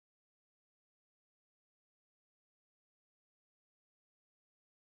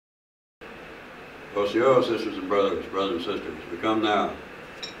Osio, sisters and brothers and sisters, we come now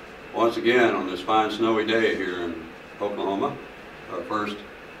once again on this fine snowy day here in Oklahoma. Our first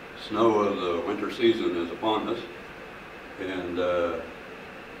snow of the winter season is upon us, and I've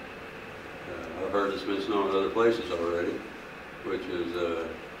heard it's been snowing other places already, which is,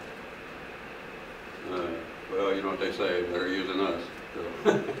 well, you know what they say, they're using us.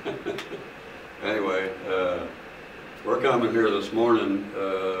 So. Anyway, we're coming here this morning.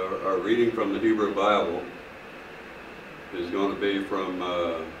 Our reading from the Hebrew Bible is going to be from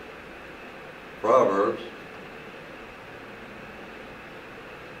Proverbs.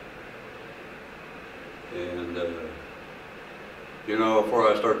 And, you know,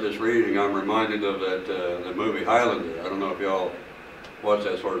 before I start this reading, I'm reminded of the movie Highlander. I don't know if y'all watch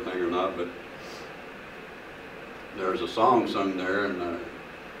that sort of thing or not, but there's a song sung there, and I'm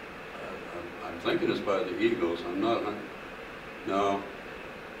thinking it's by the Eagles. No.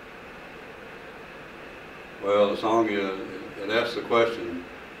 Well, the song it asks the question,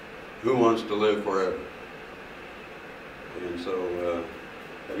 who wants to live forever? And so,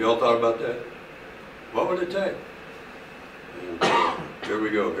 have y'all thought about that? What would it take? And, here we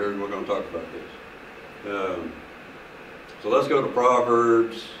go. Here we're going to talk about this. So let's go to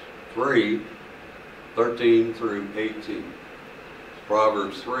Proverbs 3, 13 through 18. It's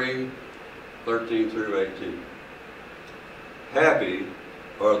Proverbs 3, 13 through 18. Happy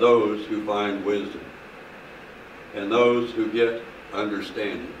are those who find wisdom, and those who get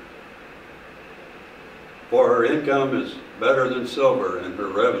understanding. For her income is better than silver, and her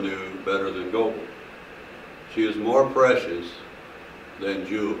revenue better than gold. She is more precious than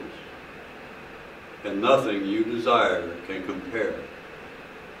jewels, and nothing you desire can compare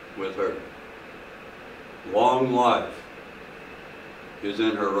with her. Long life is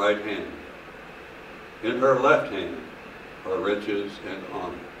in her right hand. In her left hand are riches and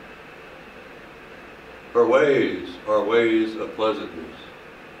honor. Her ways are ways of pleasantness,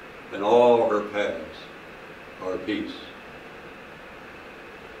 and all her paths are peace.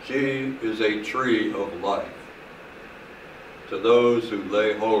 She is a tree of life to those who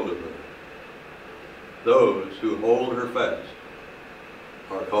lay hold of her. Those who hold her fast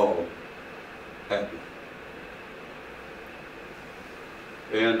are called happy.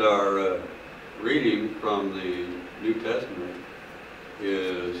 And our reading from the New Testament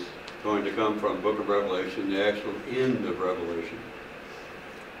is going to come from the book of Revelation, the actual end of Revelation.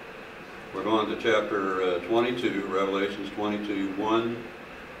 We're going to chapter 22, Revelations 22, 1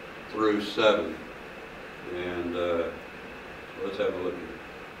 through 7. And let's have a look here.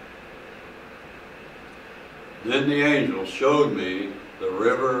 Then the angel showed me the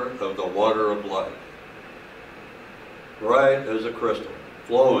river of the water of life, bright as a crystal,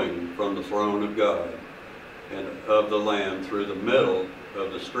 flowing from the throne of God and of the Lamb through the middle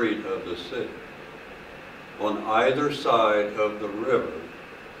of the street of the city. On either side of the river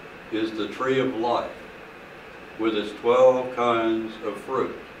is the tree of life, with its 12 kinds of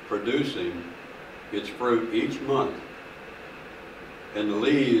fruit, producing its fruit each month. And the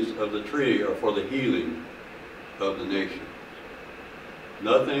leaves of the tree are for the healing of the nations.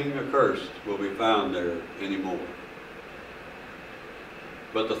 Nothing accursed will be found there anymore.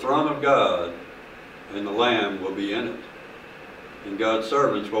 But the throne of God and the Lamb will be in it, and God's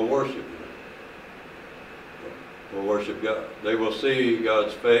servants will worship Him. Will worship God. They will see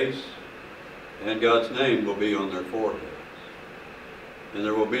God's face, and God's name will be on their foreheads. And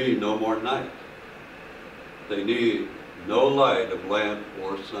there will be no more night. They need no light of lamp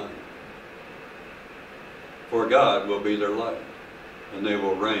or sun. For God will be their light, and they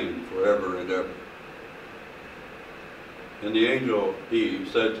will reign forever and ever. And the angel, he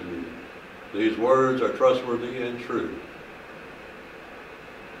said to me, these words are trustworthy and true.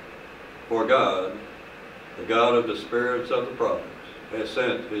 For God, the God of the spirits of the prophets, has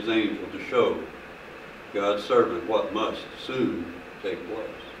sent his angel to show God's servant what must soon take place.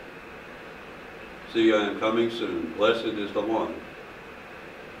 See, I am coming soon. Blessed is the one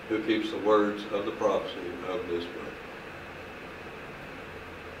who keeps the words of the prophecy of this book.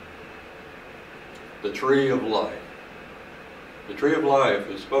 The tree of life. The tree of life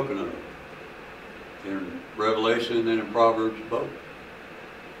is spoken of in Revelation and in Proverbs both.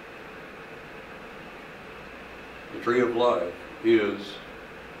 The tree of life is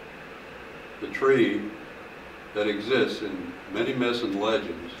the tree that exists in many myths and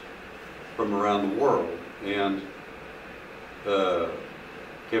legends from around the world, and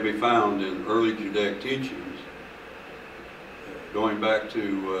can be found in early Judaic teachings going back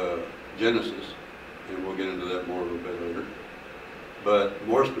to Genesis, and we'll get into that more a little bit later. But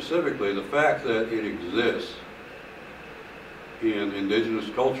more specifically, the fact that it exists in indigenous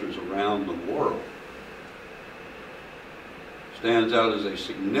cultures around the world stands out as a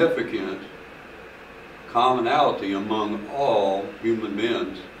significant commonality among all human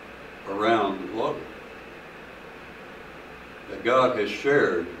beings around the globe. That God has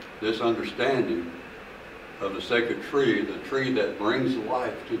shared this understanding of the sacred tree, the tree that brings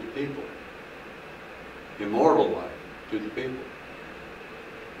life to the people, immortal life to the people.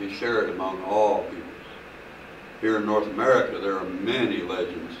 He shared it among all peoples. Here in North America, there are many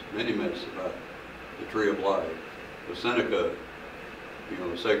legends, many myths about the tree of life. The Seneca,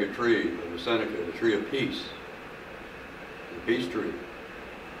 the sacred tree of the Seneca, the tree of peace, the peace tree.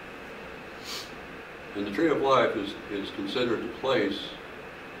 And the tree of life is considered the place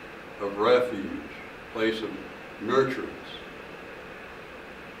of refuge, place of nurturance,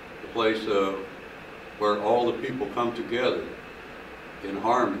 the place of where all the people come together in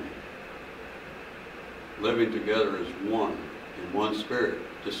harmony, living together as one, in one spirit,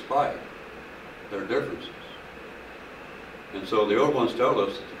 despite their differences. And so the old ones tell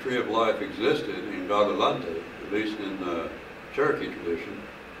us that the tree of life existed in Guadalante, at least in the Cherokee tradition,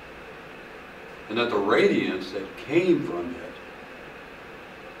 and that the radiance that came from it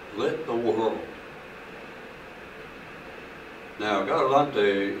lit the world. Now,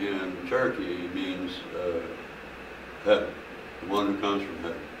 Guadalante in Cherokee means heaven, the one who comes from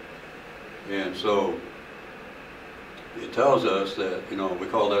heaven. And so it tells us that, we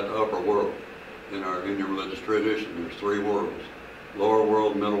call that the upper world. In our Indian religious tradition, there's three worlds: lower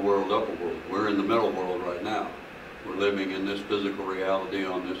world, middle world, upper world. We're in the middle world right now. We're living in this physical reality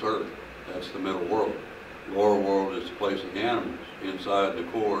on this earth. That's the middle world. Lower world is the place of the animals. Inside the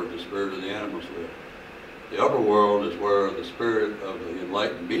core, the spirit of the animals live. The upper world is where the spirit of the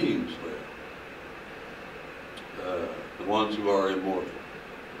enlightened beings live, the ones who are immortal.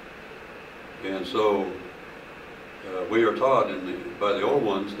 And so we are taught by the old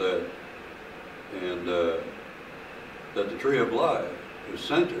ones that the tree of life is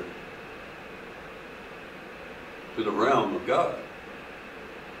centered to the realm of God.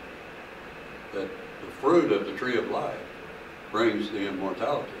 That the fruit of the tree of life brings the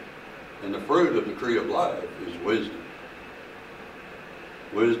immortality. And the fruit of the tree of life is wisdom.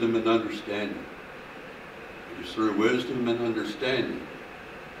 Wisdom and understanding. It is through wisdom and understanding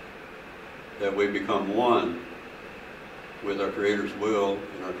that we become one with our Creator's will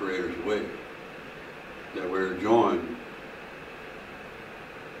and our Creator's way. That we're joined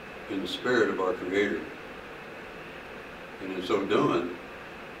in the spirit of our Creator. And in so doing,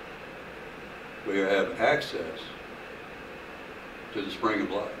 we have access to the spring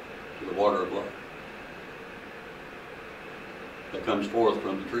of life, to the water of life that comes forth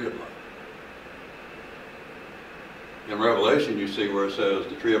from the tree of life. In Revelation, you see where it says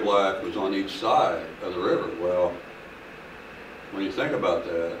the tree of life was on each side of the river. Well, when you think about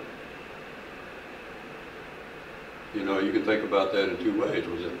that, you can think about that in two ways.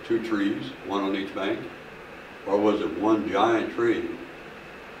 Was it two trees, one on each bank? Or was it one giant tree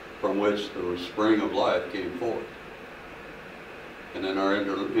from which the spring of life came forth? And in our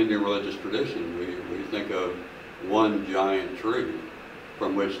Indian religious tradition, we think of one giant tree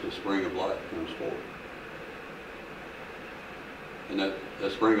from which the spring of life comes forth. And that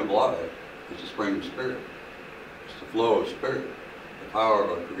spring of life is the spring of spirit. It's the flow of spirit, the power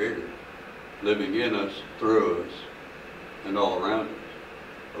of our Creator, living in us, through us, and all around us.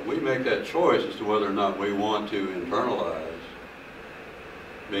 But we make that choice as to whether or not we want to internalize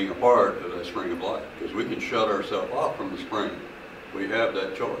being a part of that spring of life, because we can shut ourselves off from the spring. We have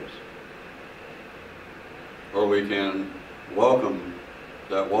that choice. Or we can welcome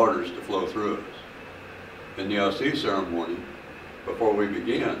that waters to flow through us. In the Asi ceremony, before we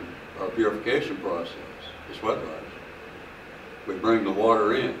begin our purification process, the sweat rise, we bring the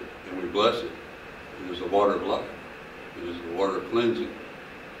water in and we bless it. It is the water of life. It is the water of cleansing.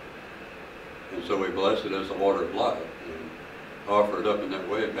 And so we bless it as the water of life and offer it up in that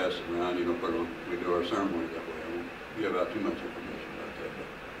way and pass it around. We do our ceremony that way. I won't give out too much information about that.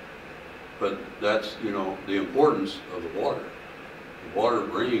 But that's, the importance of the water. The water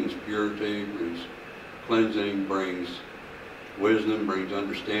brings purity, brings cleansing, brings wisdom, brings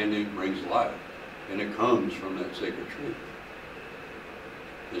understanding, brings life. And it comes from that sacred tree.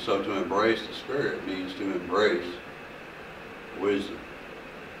 And so to embrace the Spirit means to embrace wisdom,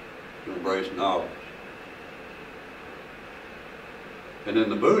 to embrace knowledge. And then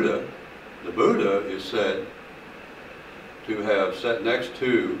the Buddha is said to have sat next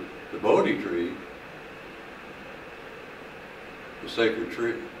to the Bodhi tree, the sacred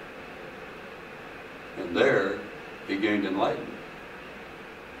tree. And there he gained enlightenment.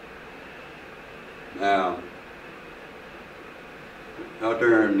 Now, out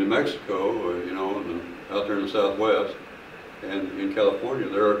there in New Mexico, out there in the Southwest, And in California,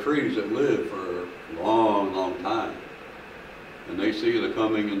 there are trees that live for a long, long time. And they see the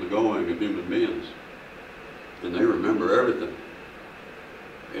coming and the going of human beings. And they remember everything.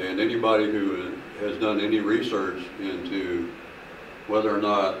 And anybody who has done any research into whether or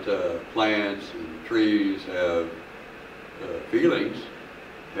not plants and trees have feelings,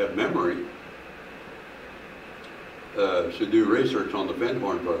 have memory, should do research on the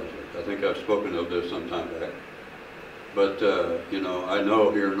Findhorn Project. I think I've spoken of this some time back. But, you know, I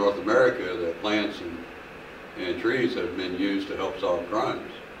know here in North America that plants and trees have been used to help solve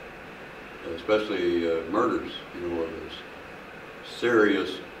crimes, especially murders, you know, where there's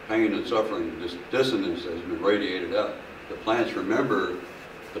serious pain and suffering, this dissonance has been radiated out. The plants remember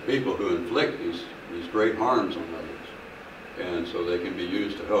the people who inflict these great harms on others, and so they can be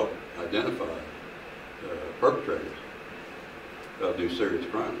used to help identify perpetrators of these serious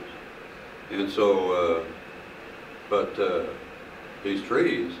crimes. And so, these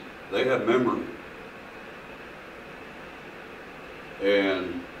trees, they have memory.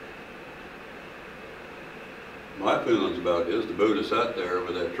 And my feelings about it is the Buddha sat there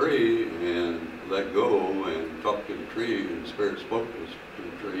with that tree and let go and talked to the tree, and the Spirit spoke to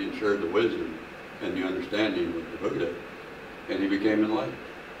the tree and shared the wisdom and the understanding with the Buddha, and he became enlightened.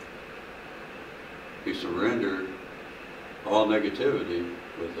 He surrendered all negativity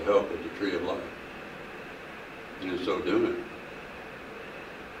with the help of the tree of life. And in so doing,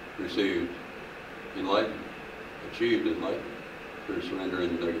 received enlightenment, achieved enlightenment through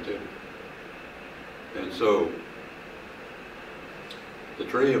surrendering the negativity. And so, the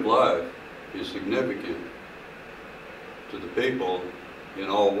tree of life is significant to the people in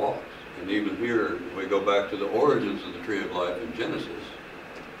all walks. And even here, we go back to the origins of the tree of life in Genesis.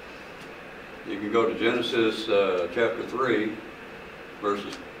 You can go to Genesis chapter 3,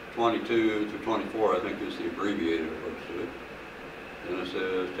 verses 22 through 24, I think is the abbreviated approach to it.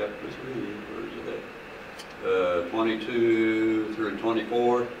 Genesis chapter 3, where is it at? 22 through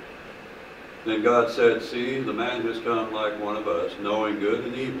 24. Then God said, "See, the man has come like one of us, knowing good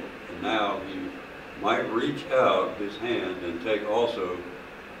and evil. And now he might reach out his hand and take also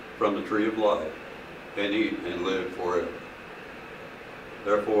from the tree of life, and eat and live forever.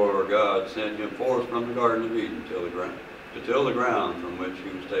 Therefore God sent him forth from the Garden of Eden to till the ground from which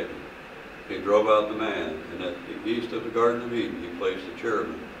he was taken. He drove out the man, and at the east of the Garden of Eden he placed a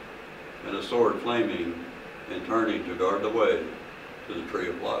cherubim, and a sword flaming and turning to guard the way to the tree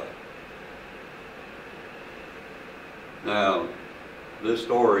of life." Now, this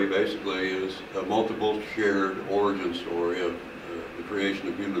story basically is a multiple shared origin story of the creation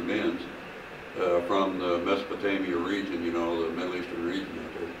of human beings from the Mesopotamia region, you know, the Middle Eastern region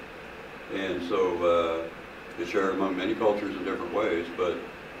out there. And so it's shared among many cultures in different ways, but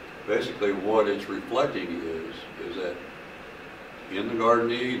basically what it's reflecting is that in the Garden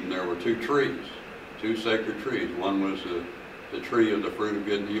of Eden there were two trees, two sacred trees. One was the tree of the fruit of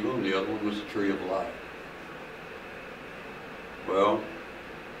good and evil, and the other one was the tree of life. Well,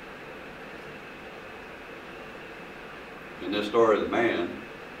 in this story of the man,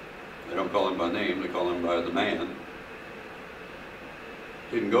 they don't call him by name, they call him by the man,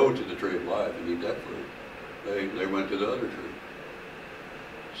 didn't go to the tree of life and eat that fruit. They went to the other tree.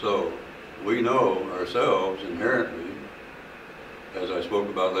 So we know ourselves inherently, as I spoke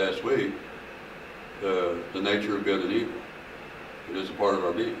about last week, the nature of good and evil. It is a part of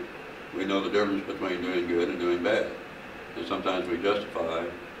our being. We know the difference between doing good and doing bad. And sometimes we justify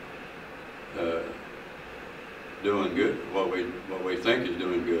doing good, what we think is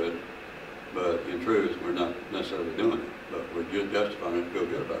doing good, but in truth we're not necessarily doing it, but we're just justifying it to feel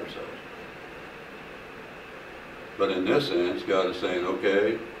good about ourselves. But in this sense, God is saying,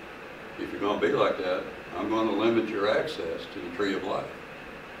 okay, if you're going to be like that, I'm going to limit your access to the tree of life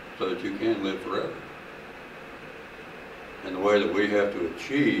so that you can live forever. And the way that we have to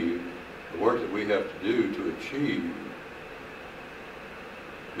achieve, the work that we have to do to achieve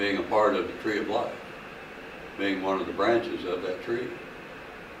being a part of the tree of life, being one of the branches of that tree,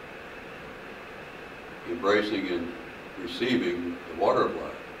 embracing and receiving the water of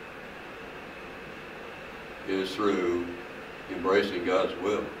life, is through embracing God's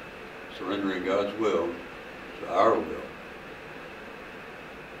will, surrendering God's will to our will,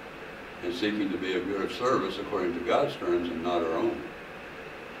 and seeking to be a good service according to God's terms and not our own.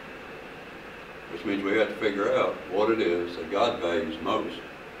 Which means we have to figure out what it is that God values most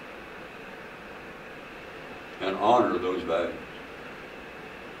and honor those values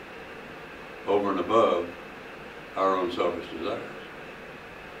over and above our own selfish desires.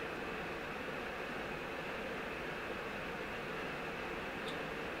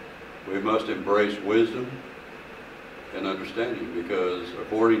 We must embrace wisdom and understanding, because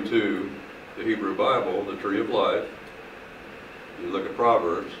according to the Hebrew Bible, the tree of life, you look at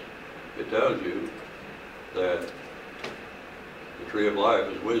Proverbs, it tells you that the tree of life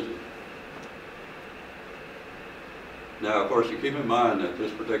is wisdom. Now, of course, you keep in mind that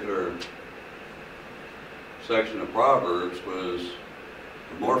this particular section of Proverbs was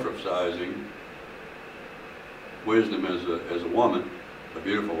amorphizing wisdom as a woman, a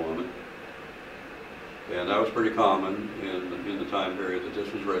beautiful woman. And that was pretty common in the time period that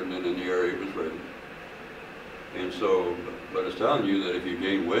this was written and in the area it was written. And so, but it's telling you that if you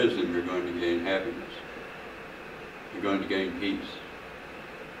gain wisdom, you're going to gain happiness. You're going to gain peace.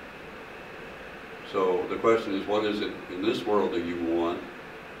 So the question is, what is it in this world that you want?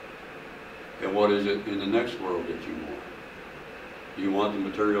 And what is it in the next world that you want? Do you want the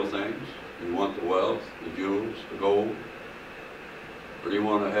material things? Do you want the wealth, the jewels, the gold? Or do you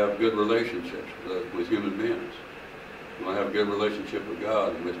want to have good relationships with human beings? You want to have a good relationship with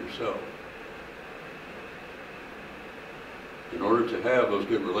God and with yourself. In order to have those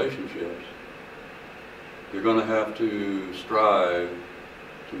good relationships, you're going to have to strive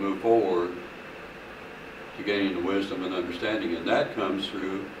to move forward to gaining the wisdom and understanding, and that comes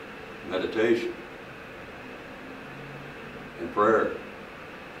through meditation and prayer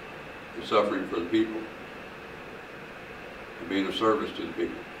and suffering for the people and being of service to the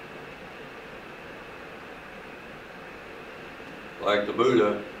people. Like the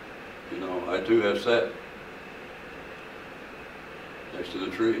Buddha, you know, I too have sat next to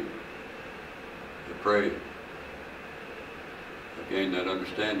the tree. I prayed. I gained that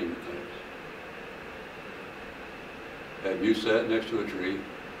understanding of things. Have you sat next to a tree,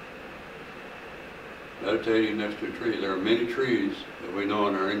 meditating next to a tree? There are many trees that we know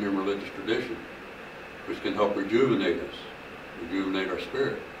in our Indian religious tradition which can help rejuvenate us, rejuvenate our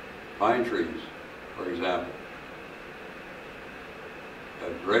spirit. Pine trees, for example,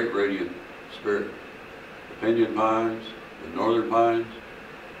 have great radiant spirit. The pinyon pines, the northern pines,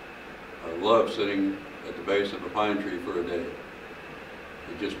 I love sitting at the base of a pine tree for a day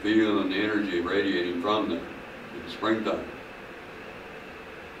and just feeling the energy radiating from them in the springtime.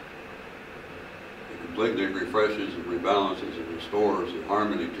 It completely refreshes and rebalances and restores the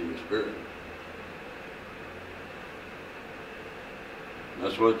harmony to your spirit. And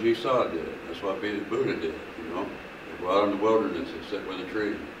that's what Jigsaw did. That's what Buddha did, you know. They go out in the wilderness and sit with a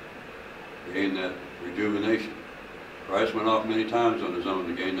tree, gain that rejuvenation. Christ went off many times on his own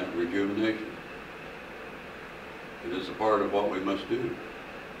to gain that rejuvenation. It is a part of what we must do.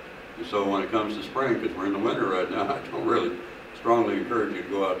 And so when it comes to spring, because we're in the winter right now, I don't really strongly encourage you to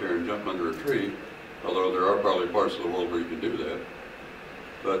go out there and jump under a tree, although there are probably parts of the world where you can do that.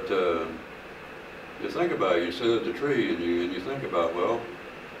 But you think about it, you sit at the tree and you think about, well,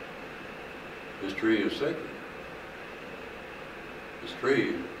 this tree is sacred. This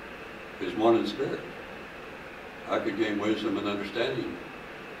tree is one in spirit. I could gain wisdom and understanding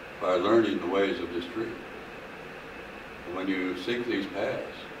by learning the ways of this tree. And when you seek these paths,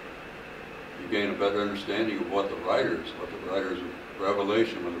 you gain a better understanding of what the writers of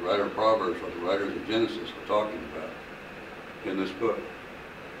Revelation, what the writer of Proverbs, what the writers of Genesis were talking about in this book.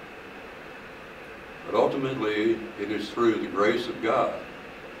 But ultimately, it is through the grace of God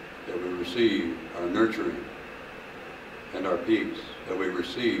that we receive our nurturing and our peace, that we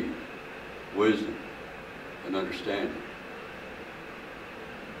receive wisdom and understanding.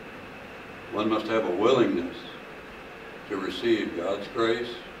 One must have a willingness to receive God's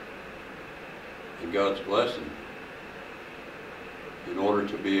grace and God's blessing in order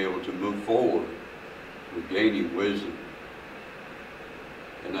to be able to move forward with gaining wisdom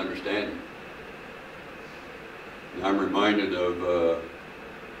and understanding. And I'm reminded of,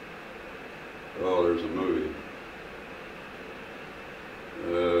 oh, there's a movie.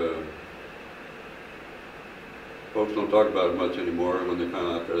 Folks don't talk about it much anymore. When they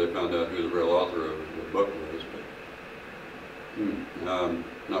found out who the real author of the book was. But now I'm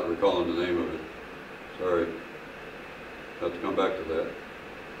not recalling the name of it. Sorry. Have to come back to that.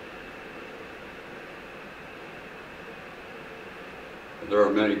 There are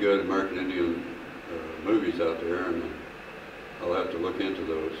many good American Indian movies out there, and I'll have to look into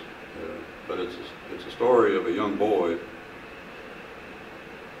those. But it's a story of a young boy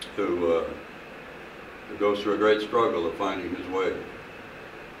who goes through a great struggle of finding his way.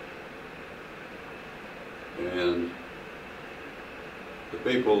 And the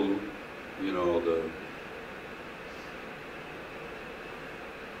people, you know, the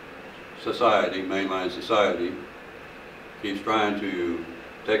society, mainline society, keeps trying to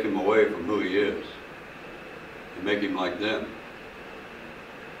take him away from who he is and make him like them.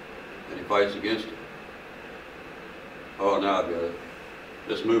 And he fights against it. Oh, now I've got it.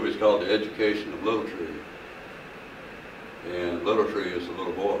 This movie's called The Education of Little Tree. And Little Tree is a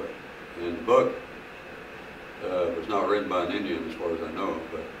little boy. And the book was not written by an Indian as far as I know,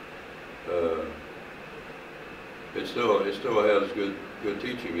 but it still has good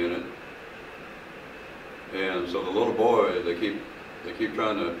teaching in it. And so the little boy, they keep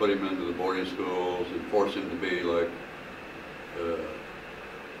trying to put him into the boarding schools and force him to be like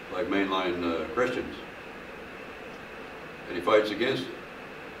mainline Christians. And he fights against it.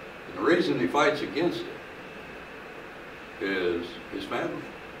 And the reason he fights against it is his family,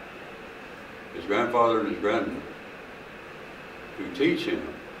 his grandfather and his grandmother, who teach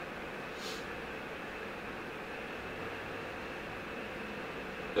him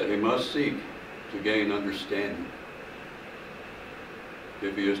that he must seek to gain understanding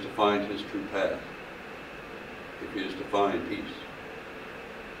if he is to find his true path, if he is to find peace.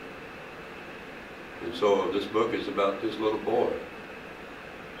 And so this book is about this little boy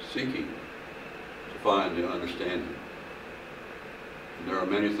seeking to find the understanding. And there are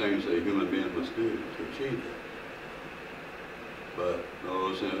many things that a human being must do to achieve that. But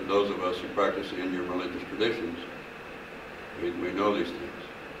those of us who practice in your religious traditions, we know these things.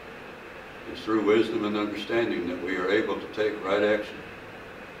 It's through wisdom and understanding that we are able to take right action.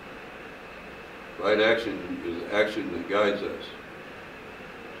 Right action is action that guides us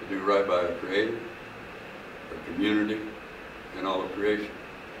to do right by our Creator, our community, and all of creation.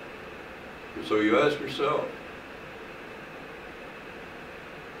 And so you ask yourself,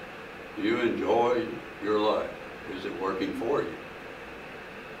 do you enjoy your life? Is it working for you?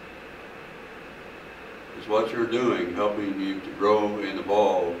 Is what you're doing helping you to grow and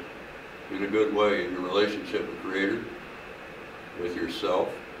evolve in a good way in your relationship with Creator, with yourself,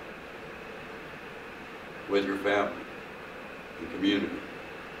 with your family and community?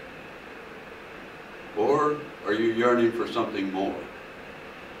 Or are you yearning for something more?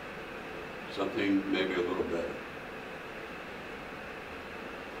 Something maybe a little better?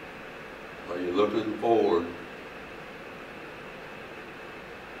 Are you looking forward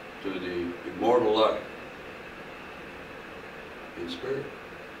to the immortal life in spirit?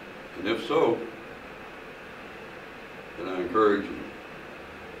 And if so, then I encourage you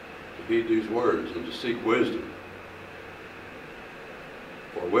to heed these words and to seek wisdom.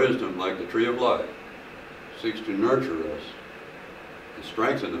 For wisdom, like the tree of life, seeks to nurture us and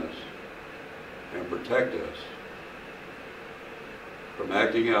strengthen us and protect us from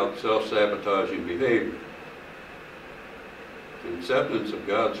acting out self-sabotaging behavior. The acceptance of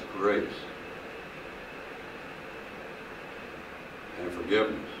God's grace and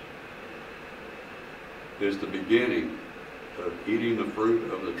forgiveness is the beginning of eating the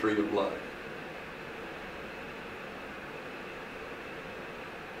fruit of the tree of life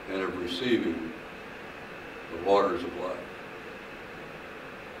and of receiving the waters of life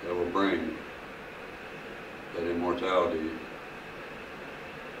that will bring that immortality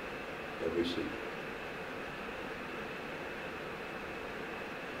that we seek.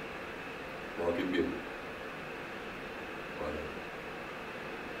 Walk in beauty. Whatever.